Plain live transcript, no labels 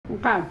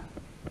Okay.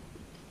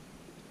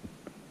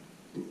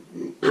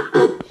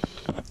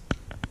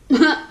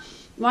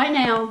 Right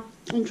now,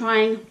 I'm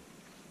trying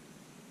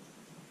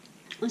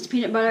this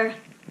peanut butter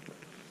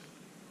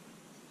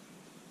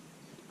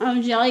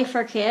jelly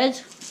for kids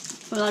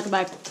for like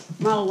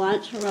my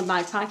lunch or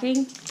my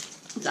backpacking.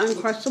 It's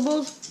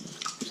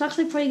Uncrustables. It's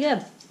actually pretty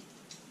good,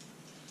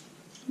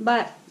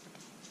 but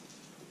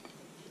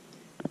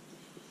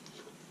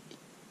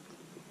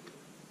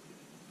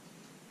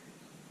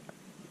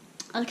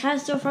it's kind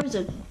of still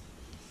frozen,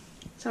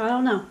 so I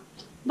don't know.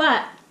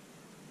 But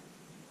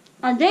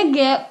I did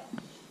this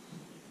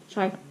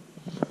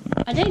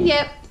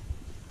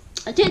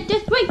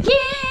weekend.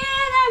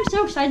 I'm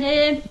so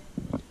excited.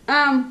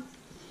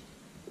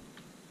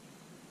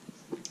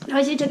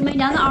 Tracy took me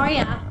down the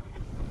REI,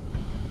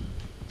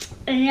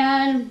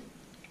 and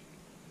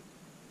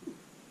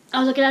I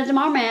was looking at the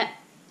Marmot,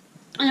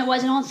 and it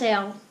wasn't on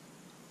sale,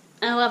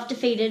 and I left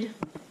defeated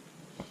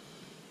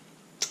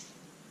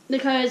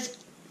because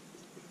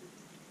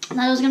I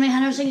thought it was gonna be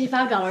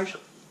 $165,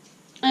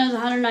 and it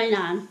was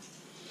 $199,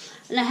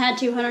 and I had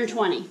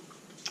 $220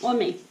 on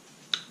me.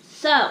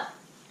 So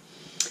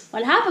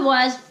what happened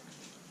was,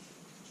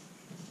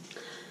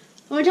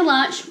 I went to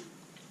lunch,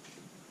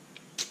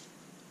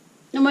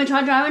 and we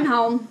tried driving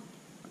home,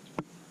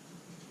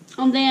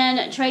 and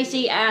then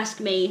Tracy asked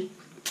me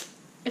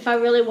if I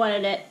really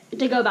wanted it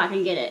to go back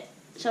and get it.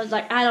 So I was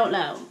like, I don't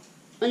know.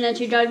 And then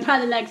she drove by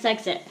the next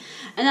exit,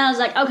 and then I was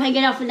like, okay,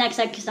 get off the next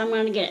exit because I'm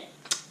going to get it.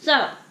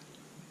 So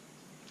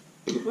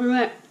we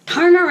went,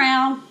 turned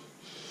around,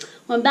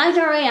 went back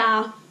to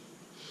REI,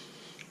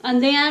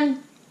 and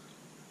then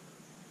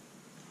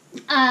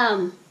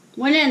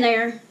went in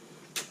there,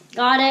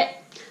 got it.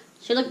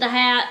 She looked at the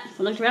hat,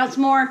 we looked around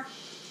some more,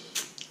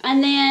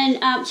 and then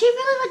she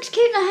really looks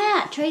cute in a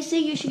hat. Tracy,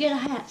 you should get a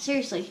hat.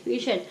 Seriously, you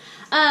should.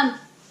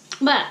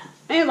 But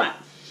anyway,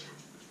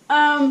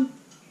 oh,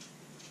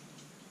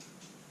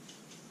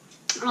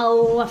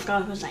 I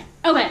forgot what I was saying.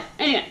 Okay,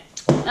 anyway,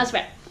 that's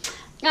bad.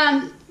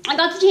 I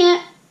got the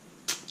tent,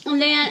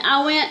 and then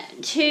I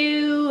went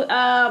to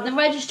the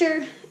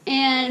register,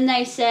 and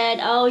they said,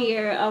 oh,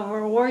 you're a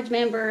rewards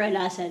member, and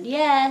I said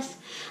yes,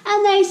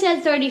 and they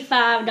said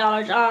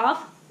 $35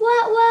 off.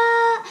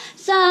 What?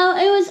 So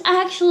it was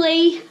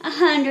actually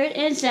 $170,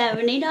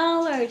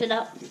 and it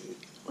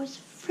was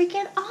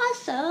freaking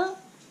awesome.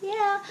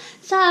 Yeah.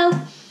 So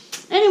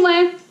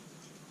anyway,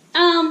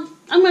 I'm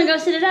gonna go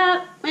set it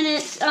up, and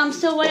it's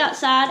still way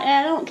outside, and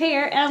I don't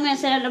care, and I'm gonna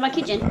set it in my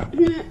kitchen.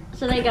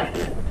 So there you go.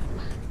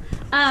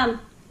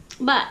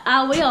 But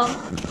I will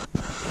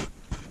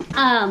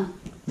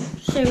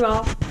show you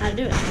all how to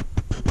do it.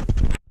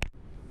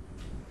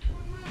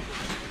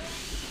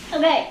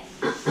 Okay,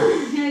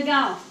 here we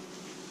go.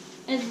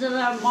 It's the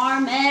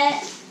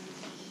Marmot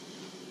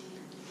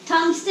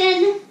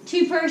Tungsten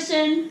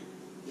 2-person,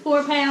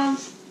 4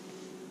 pounds,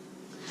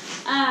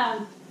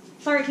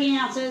 13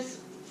 ounces.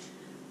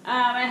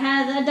 It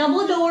has a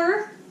double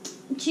door,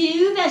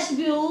 2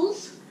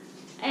 vestibules,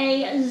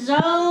 a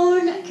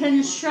zone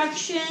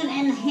construction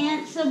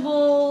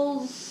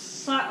enhanceable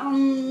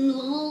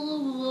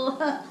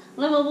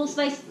livable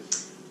space,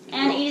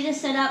 and easy to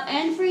set up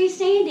and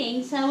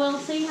freestanding. So we'll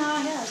see how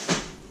it goes.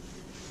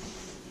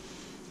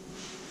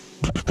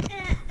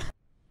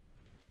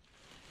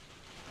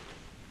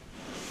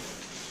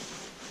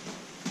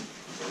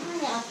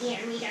 Here,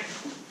 reader.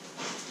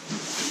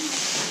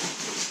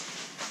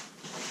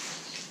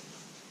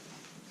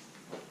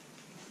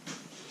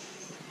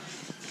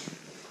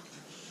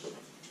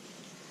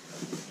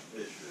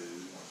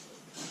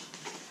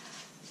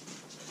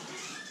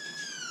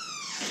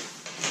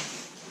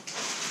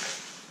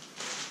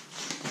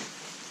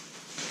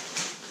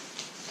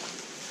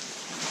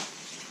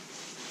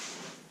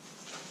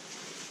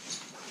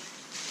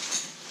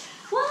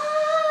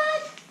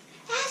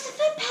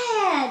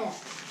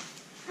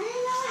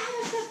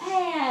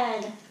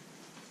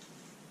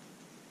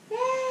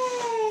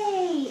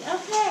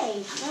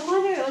 No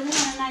wonder it was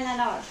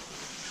 $199.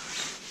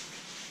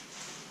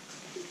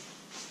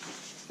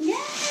 Yay!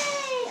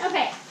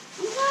 Okay,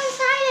 I'm so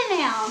excited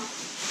now.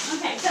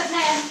 Okay,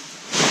 footpad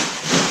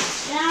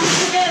down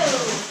to go.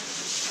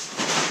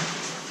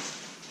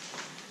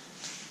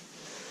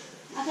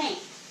 I think,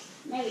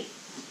 maybe,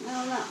 I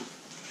don't know.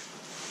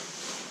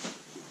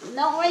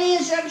 Don't read the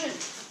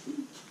instructions.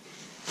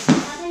 I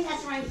think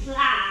that's where I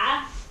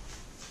fly.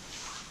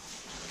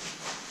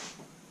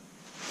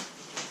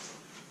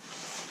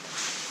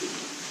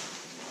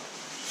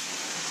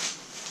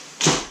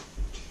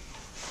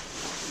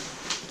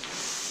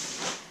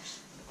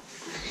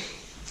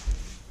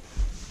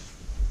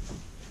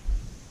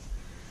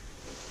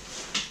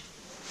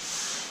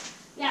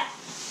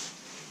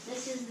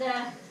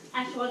 The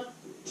actual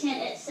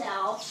tent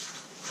itself.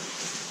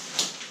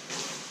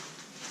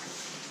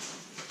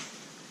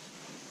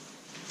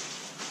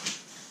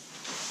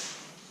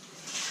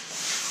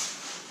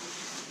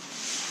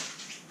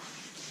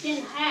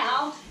 Then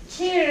how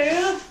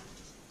to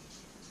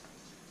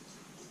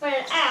spread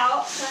it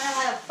out, so I know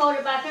how to fold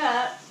it back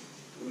up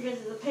because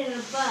of the pain in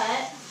the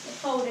butt to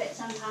fold it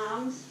sometimes.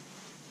 times.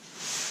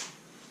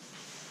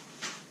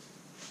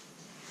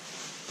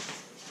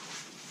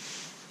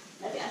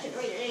 Maybe I should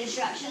read the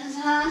instructions,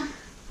 huh?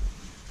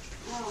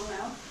 I don't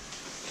know.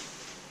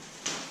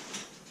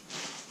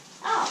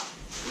 Oh,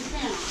 I'm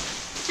standing on it.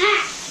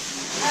 Ah! Okay.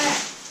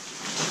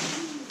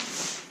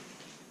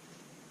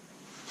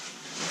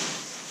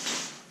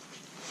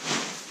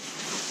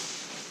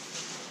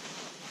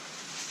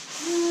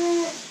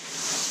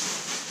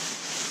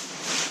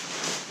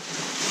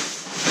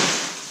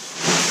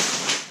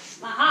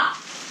 Aha!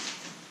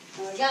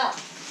 There we go.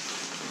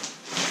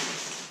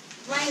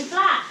 Rain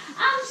fly.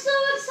 I'm so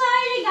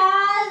excited,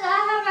 guys. I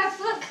have a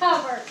foot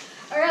cover,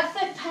 or a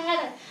foot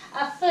pad, a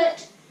foot,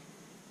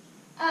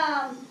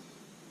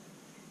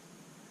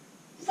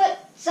 foot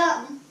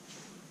something.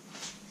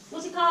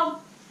 What's it called?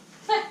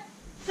 Foot,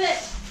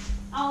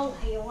 oh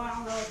hell, I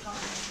don't know what it's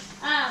called.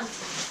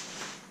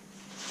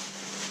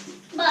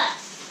 But,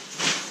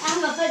 I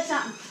have a foot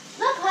something.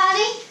 Look,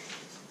 honey.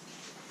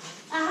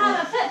 I have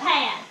a foot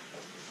pad,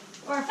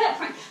 or a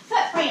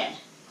footprint,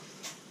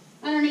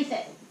 underneath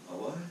it. A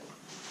what?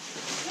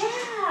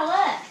 Yeah,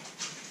 look.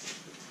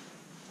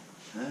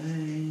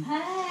 Hey.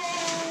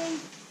 Hey.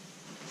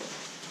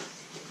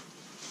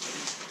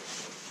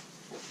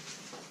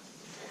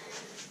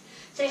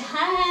 Say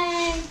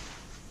hi.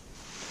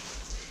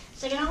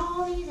 Singing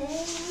all these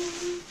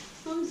days.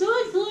 I'm so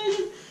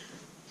excited.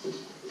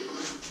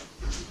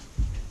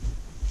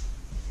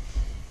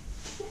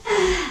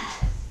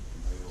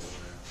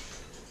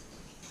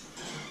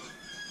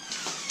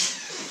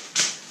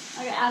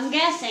 Okay, I'm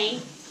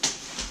guessing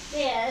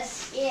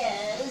this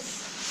is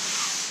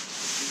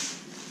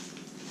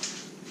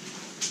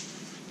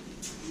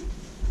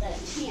the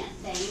tent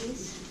things.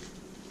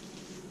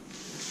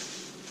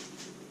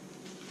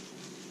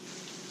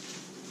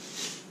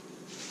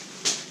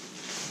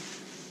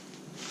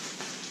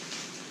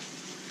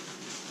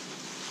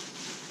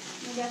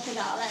 I guess I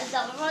got all that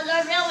stuff before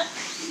they're building.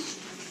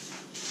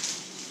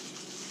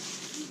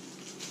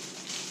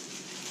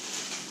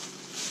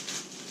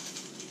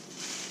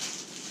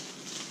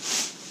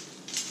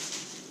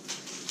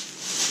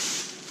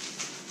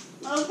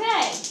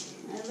 Okay,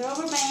 there's the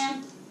rubber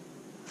band.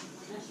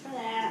 Just for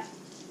that.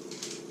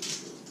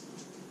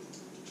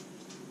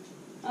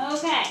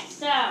 Okay,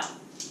 so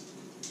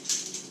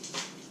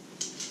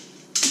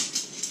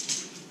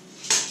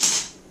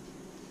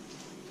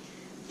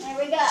there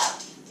we go.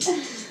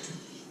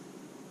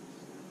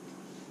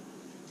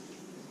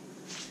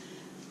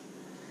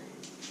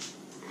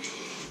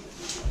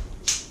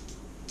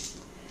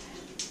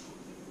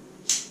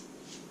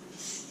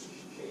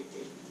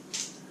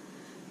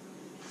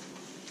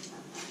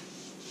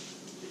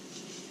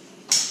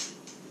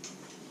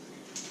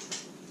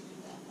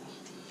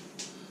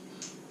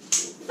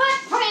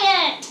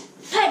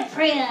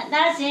 Footprint.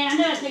 That's it. I'm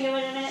gonna think of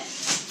it in a minute.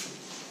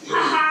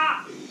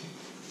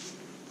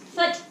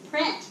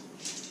 Footprint.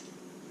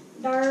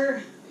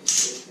 Durr.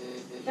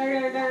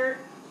 Durr.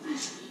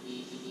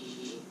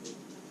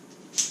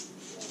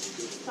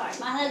 Sorry,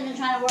 my husband's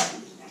trying to work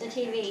the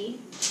TV.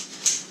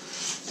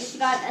 He's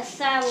got a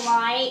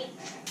satellite.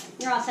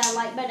 Not a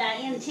satellite, but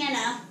an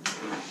antenna.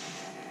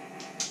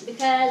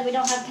 Because we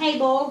don't have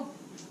cable.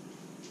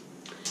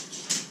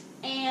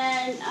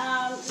 And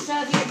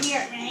so if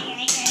you're here,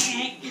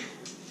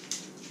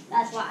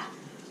 that's why.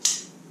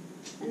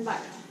 And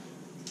viral.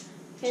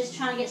 He's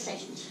trying to get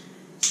stations.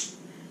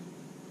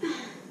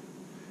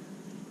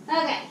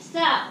 Okay, so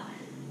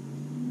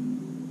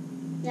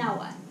now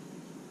what?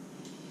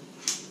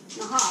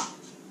 Aha.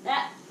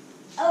 That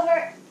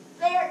over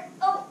there.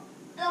 Oh,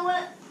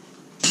 what?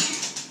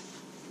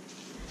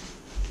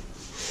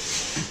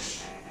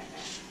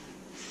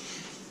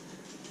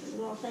 There's a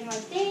little thing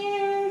right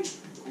there.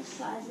 That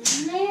slides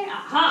in there.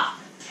 Aha!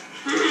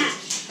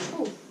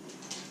 Ooh.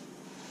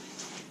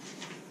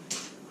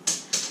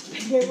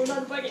 We're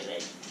not bucket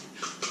it.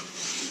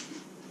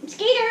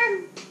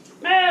 Skeeter!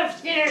 Move,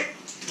 Skeeter!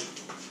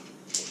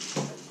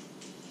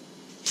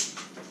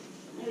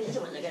 Maybe this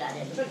wasn't a good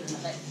idea to put it in the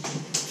thing.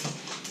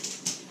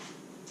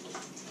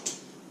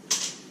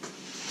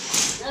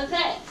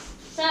 Okay,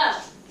 so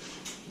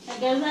it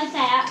goes like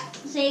that.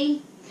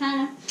 See?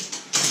 Kind of.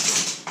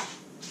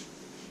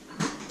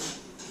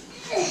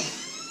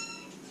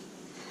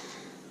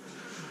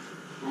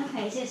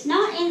 Okay, so it's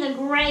not in the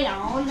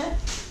ground,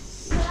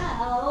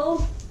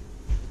 so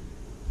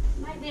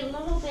it might be a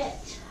little bit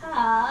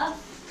tough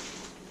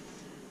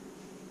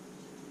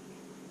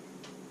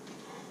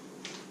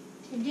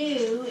to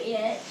do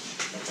it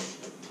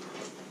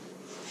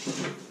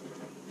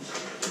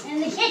in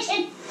the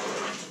kitchen.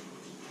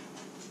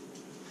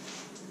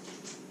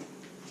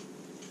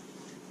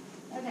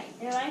 Okay,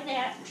 they're like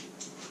that.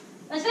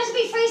 It's supposed to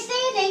be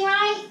freestanding,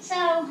 right?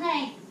 So,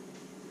 hey.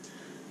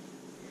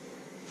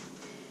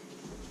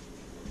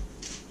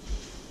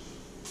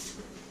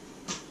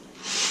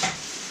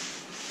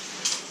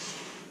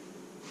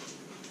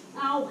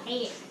 Oh,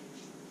 heck.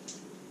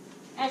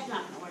 That's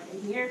not going to work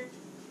in here.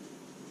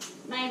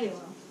 Maybe it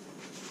will.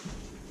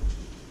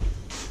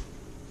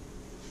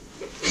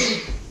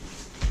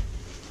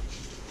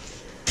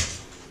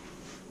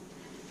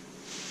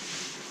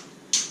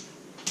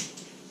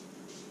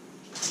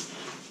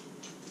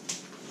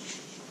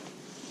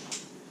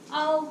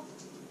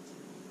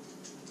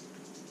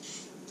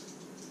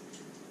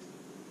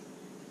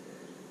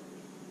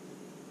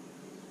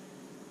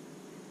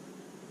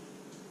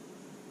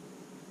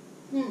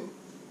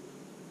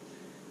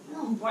 I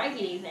don't break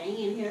anything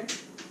in here.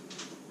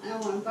 I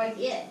don't want to break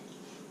it.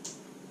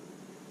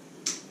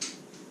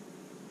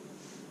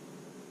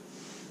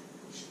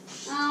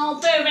 Oh,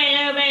 booby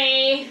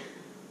dooby.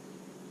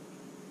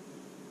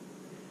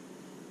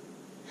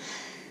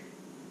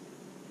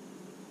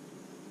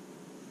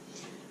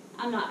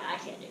 I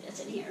can't do this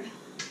in here.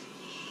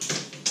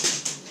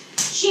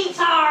 Sheets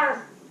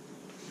are.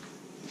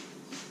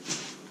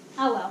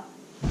 Oh well.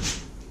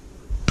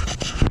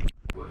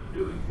 What are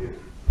you doing here?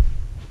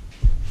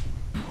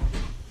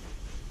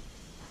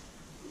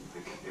 The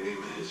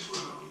game is,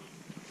 well,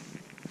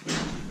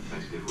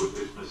 effective with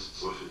business.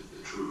 What is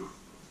the truth?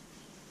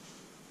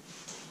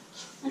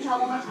 Let's try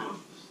one more time.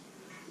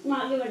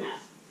 Not good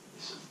enough.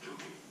 Listen to me.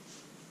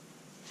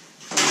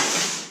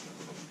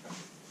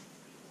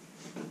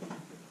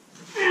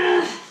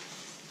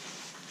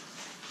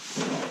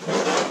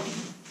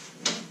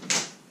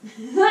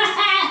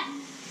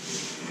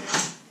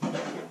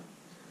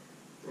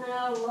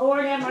 Oh,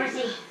 Lord have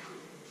mercy.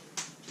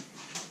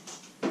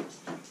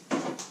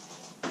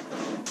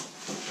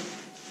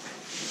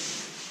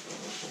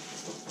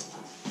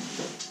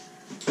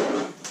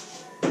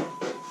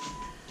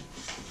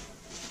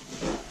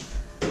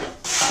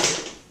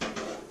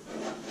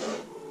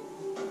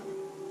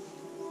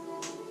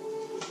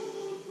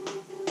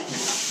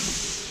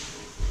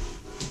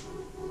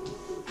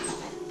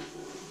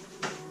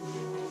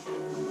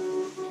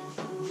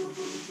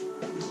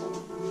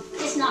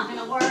 It's not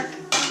gonna work.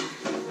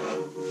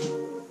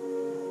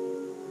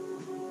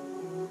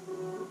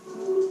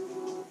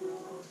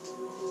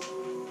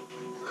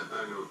 I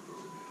know.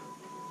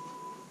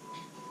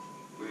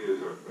 We are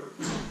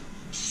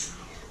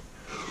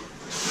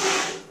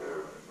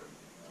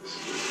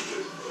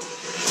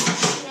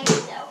Maybe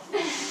so.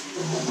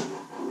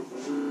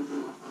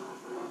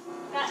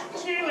 Got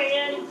two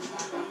in.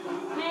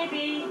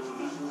 Maybe.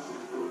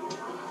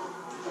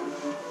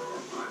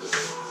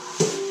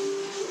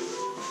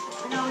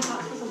 I know I'm not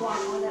supposed to walk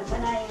with it,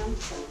 but I am.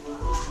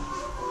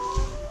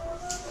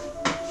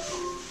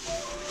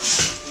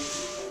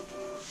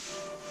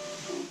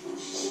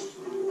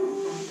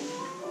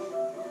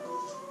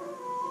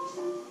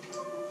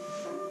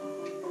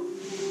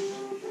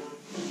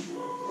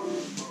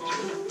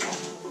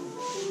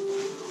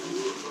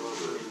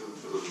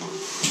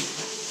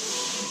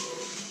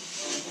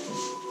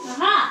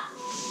 Aha!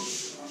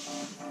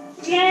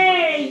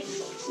 Yay!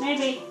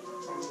 Maybe.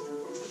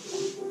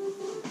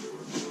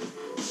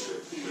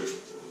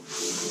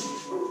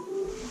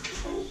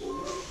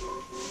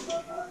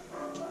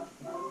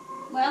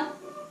 Well,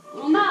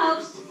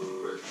 almost.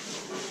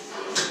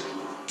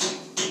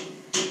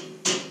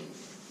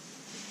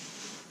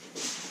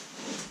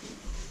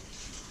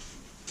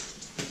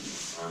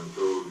 I'm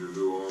told you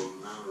do all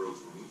manner of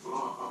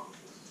blocks.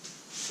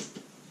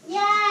 Yay!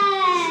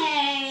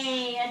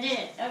 I did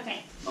it. Okay.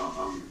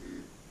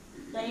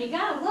 There you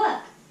go.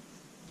 Look.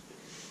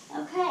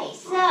 Okay,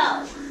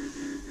 so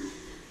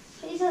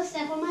please don't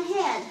step on my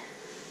head.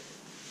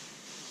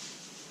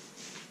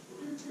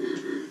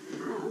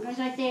 That one goes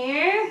right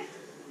there.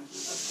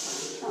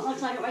 That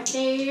looks like it right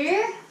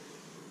there.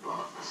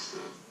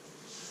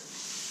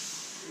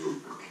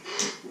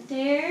 Right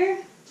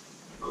there.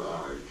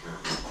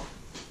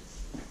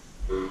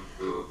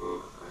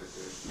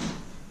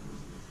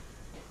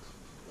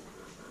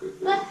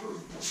 Look.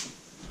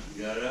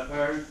 You got it up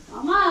there?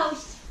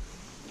 Almost.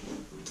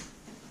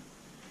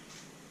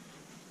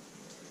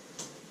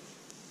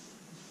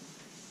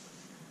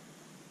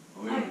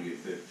 We only get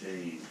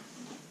 15.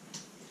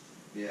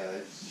 Yeah,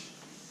 it's.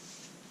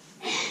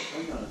 I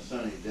think on a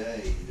sunny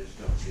day, you just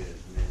don't get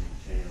as many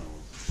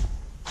channels.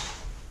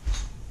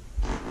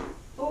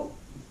 Oh,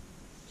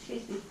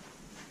 excuse me.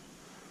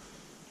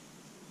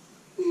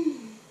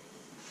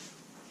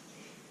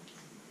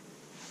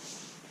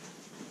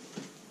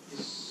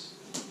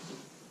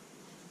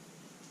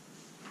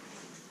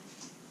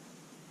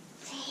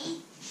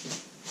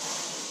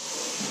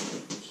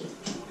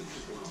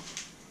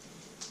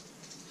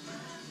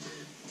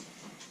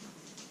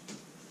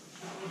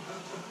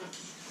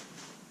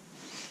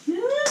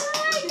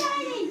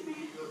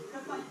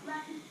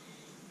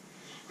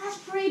 That's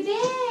pretty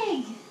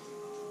big.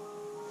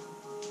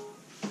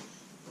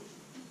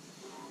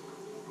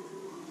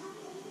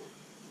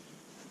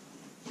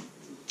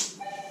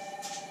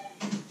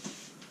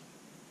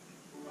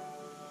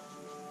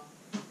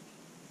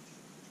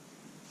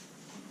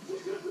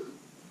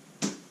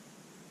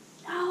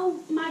 Oh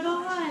my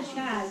gosh,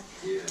 guys.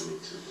 Yeah, me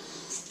too.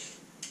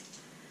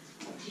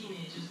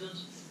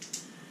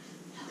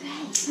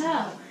 Okay,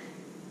 so.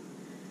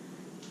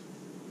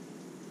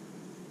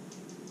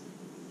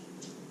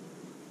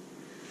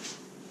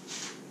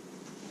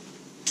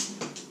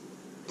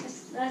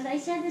 As I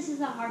said, this is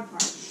the hard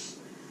part.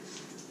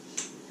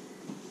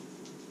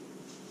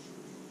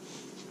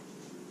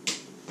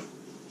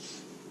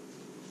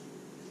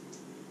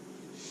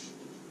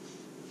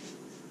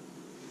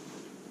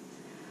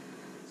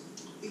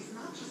 It's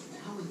not just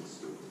telling a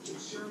story,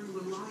 it's sharing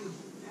reliable,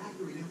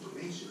 accurate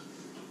information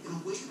in a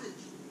way that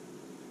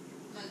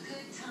A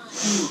good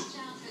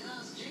time.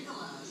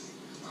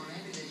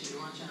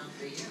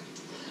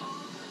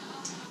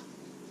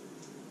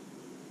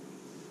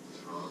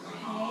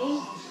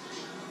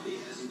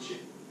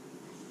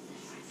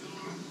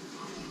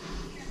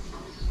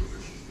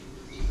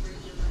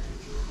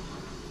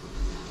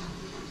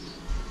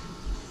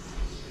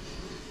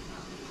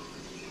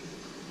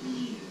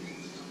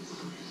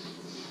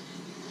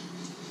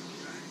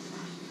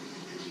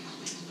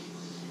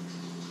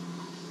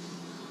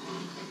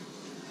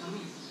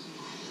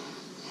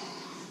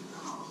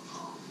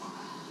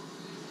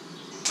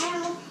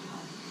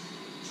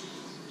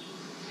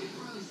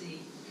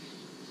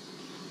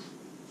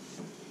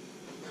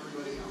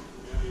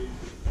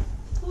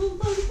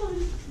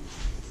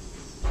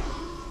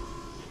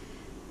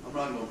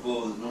 not gonna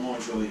pull it no more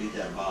until we get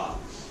that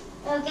box.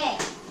 Okay.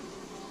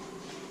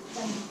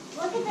 So,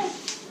 look at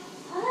this.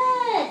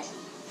 What?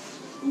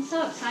 I'm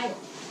so excited.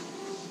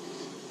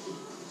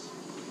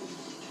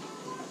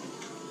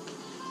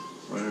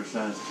 Whatever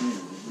size 10, isn't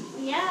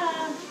it?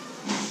 Yeah.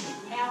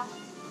 Yeah.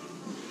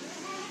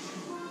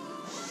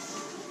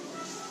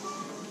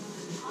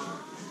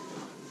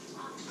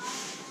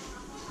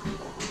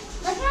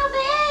 Look how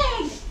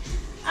big!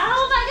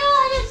 Oh my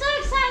god, I'm so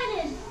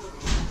excited!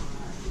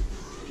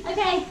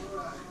 Okay.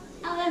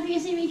 I don't know if you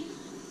can see me.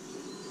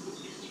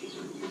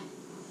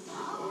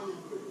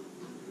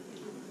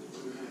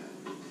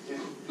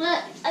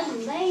 Look, I'm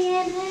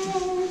laying it.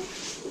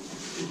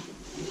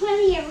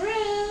 Plenty of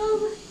room.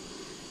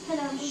 But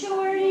I'm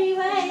short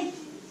anyway.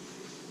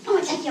 I'm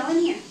gonna take y'all in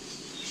here.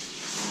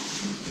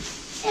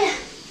 Yeah.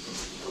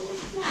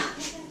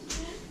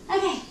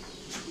 Okay.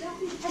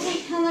 Okay,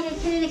 I'm gonna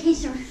put it in the key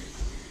store.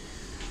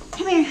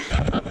 Come here.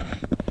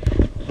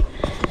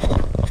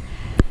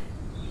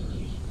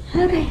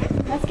 Okay,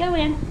 let's go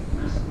in.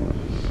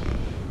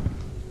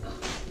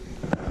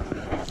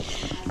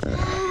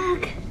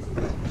 Look.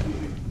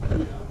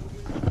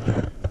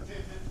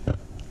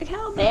 Look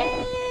how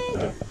big.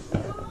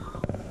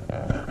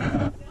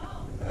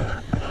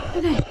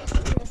 Okay,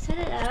 I'm gonna set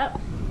it up.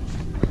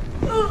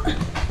 Ooh.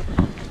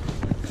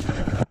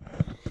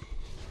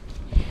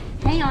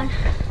 Hang on.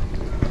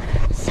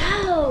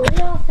 So, what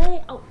do y'all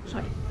think? Oh,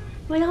 sorry.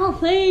 What do y'all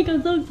think?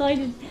 I'm so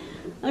excited.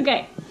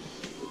 Okay.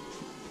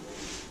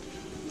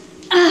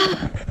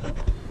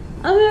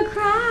 I'm gonna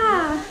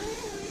cry.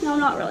 No,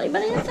 not really,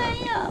 but yes, I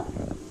am.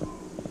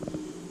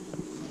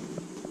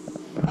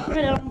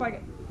 Okay, don't break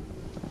it.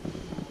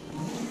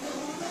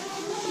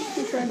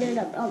 Make sure I get it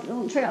up. Oh,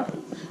 don't trail.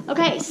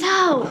 Okay,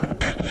 so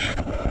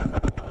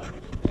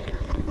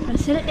I'm gonna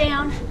sit it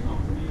down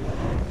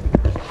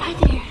right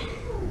there.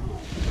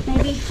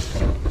 Maybe.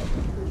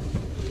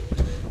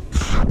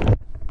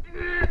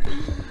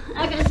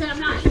 Like I said, I'm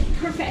not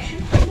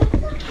professional.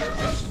 Look how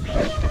much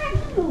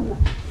room.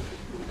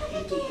 Look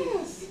at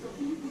this.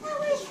 That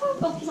weighs 4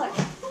 pounds. Like,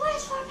 that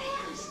weighs 4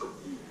 pounds.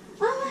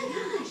 Oh my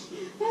gosh,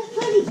 that's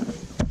plenty.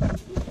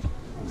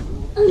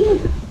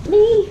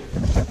 Me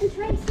and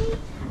Tracy,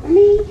 or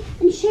me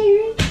and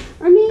Sherry,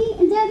 or me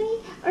and Debbie,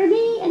 or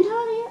me and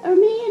Tanya, or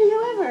me and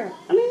whoever.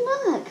 I mean,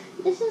 look,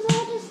 this is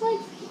all just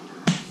like,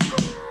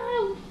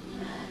 oh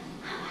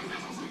my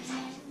gosh, I'm so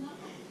excited.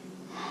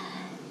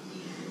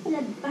 And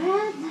the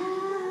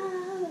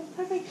bathtub is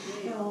perfect.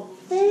 Little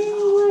thing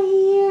right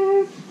here,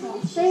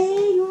 little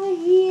thing right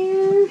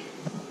here.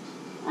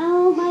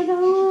 Oh my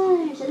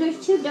gosh, and there's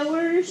 2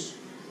 doors.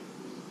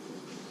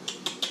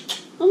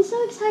 I'm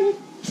so excited.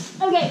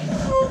 Okay,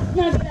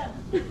 now get up.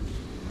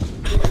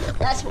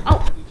 That's,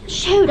 oh,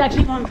 shoot, I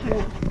keep on putting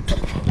it.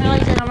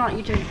 Like I said, I'm not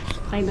YouTube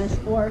famous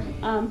or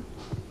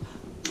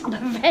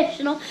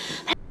professional.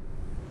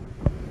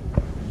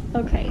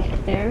 Okay,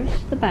 there's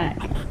the back.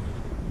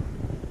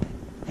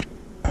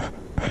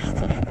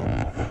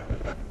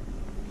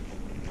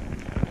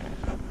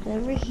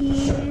 Over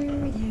here,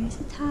 there's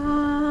the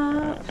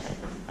top.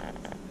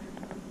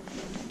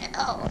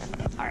 Oh,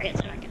 sorry,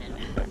 it's not getting it.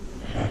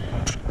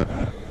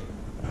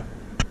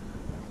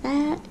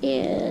 That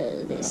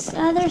is this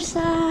other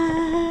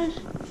side.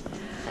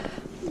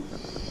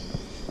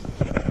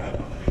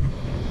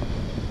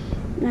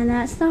 And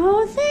that's the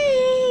whole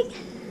thing.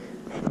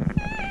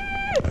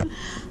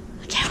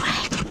 Can't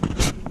wait.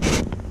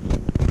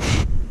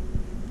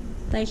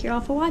 Thank you all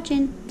for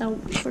watching.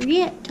 Don't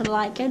forget to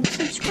like and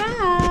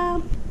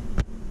subscribe.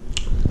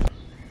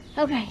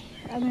 Okay,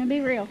 I'm gonna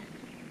be real.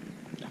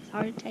 I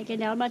started taking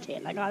down my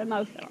tent. I got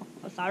emotional.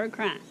 I started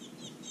crying.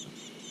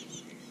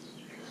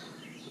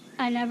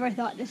 I never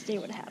thought this day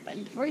would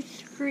happen. For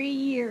 3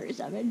 years,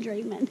 I've been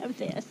dreaming of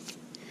this.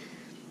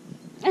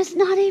 It's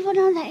not even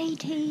on the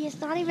AT.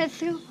 It's not even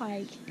through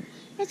hike.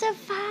 It's a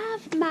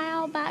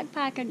 5-mile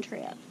backpacking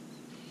trip.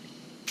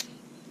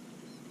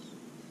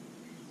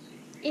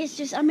 It's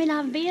just, I mean,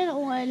 I've been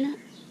on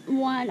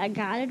one, a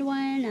guided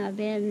one. I've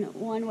been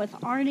one with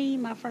Arnie,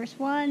 my first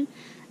one.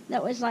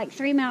 That was like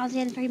 3 miles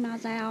in, 3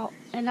 miles out.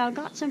 And I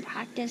got some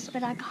practice,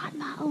 but I got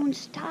my own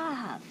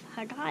stuff.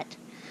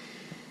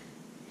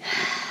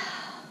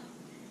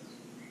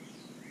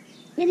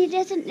 And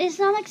it's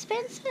not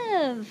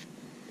expensive.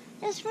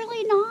 It's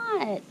really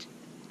not.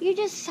 You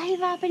just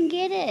save up and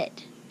get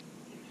it.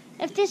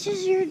 If this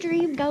is your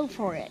dream, go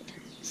for it.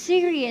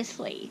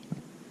 Seriously.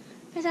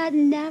 Because I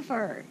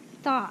never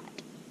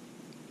thought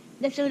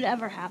this would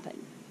ever happen.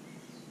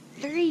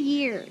 3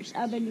 years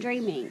I've been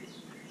dreaming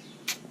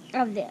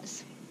of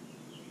this.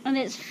 And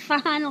it's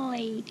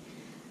finally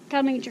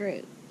coming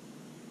true.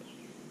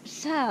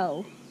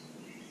 So,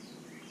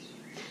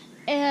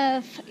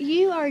 if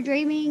you are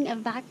dreaming of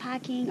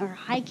backpacking or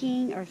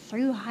hiking or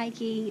through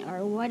hiking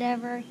or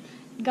whatever,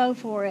 go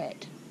for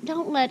it.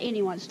 Don't let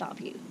anyone stop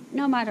you,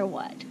 no matter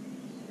what.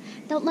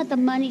 Don't let the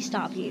money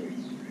stop you.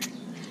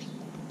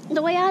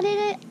 The way I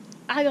did it,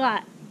 I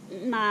got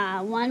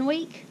my 1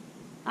 week,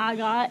 I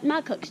got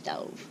my cook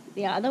stove.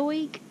 The other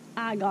week,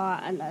 I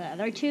got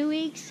another 2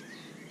 weeks,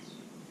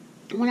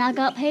 When I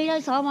got paid, I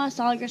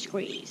saw your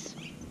screens.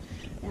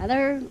 The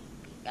other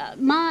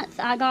month,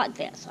 I got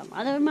this. Some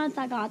other month,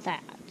 I got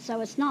that.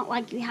 So it's not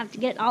like you have to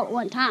get it all at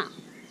one time.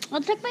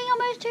 It took me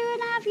almost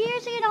 2.5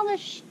 years to get all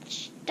this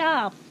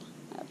stuff.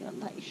 I was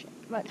impatient,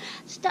 but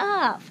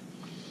stuff.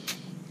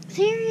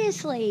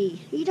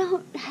 Seriously, you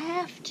don't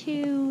have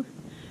to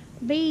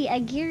be a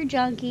gear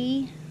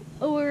junkie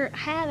or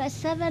have a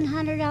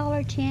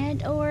 $700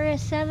 tent or a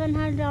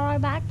 $700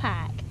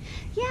 backpack.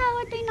 Yeah, it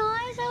would be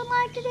nice. I would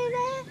like to do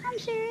that. I'm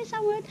serious, I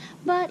would.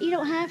 But you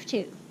don't have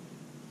to.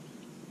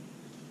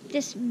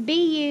 Just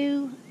be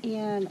you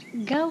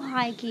and go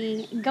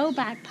hiking, go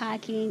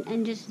backpacking,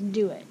 and just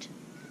do it.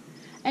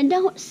 And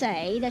don't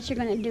say that you're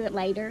going to do it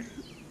later,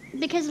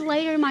 because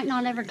later might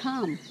not ever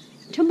come.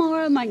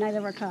 Tomorrow might not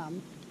ever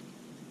come.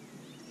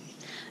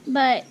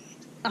 But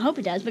I hope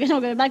it does, because I'm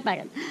going to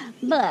backpacking.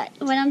 But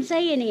what I'm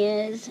saying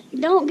is,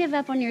 don't give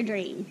up on your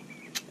dream.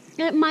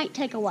 It might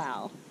take a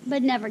while,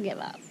 but never give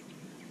up.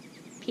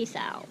 Peace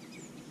out.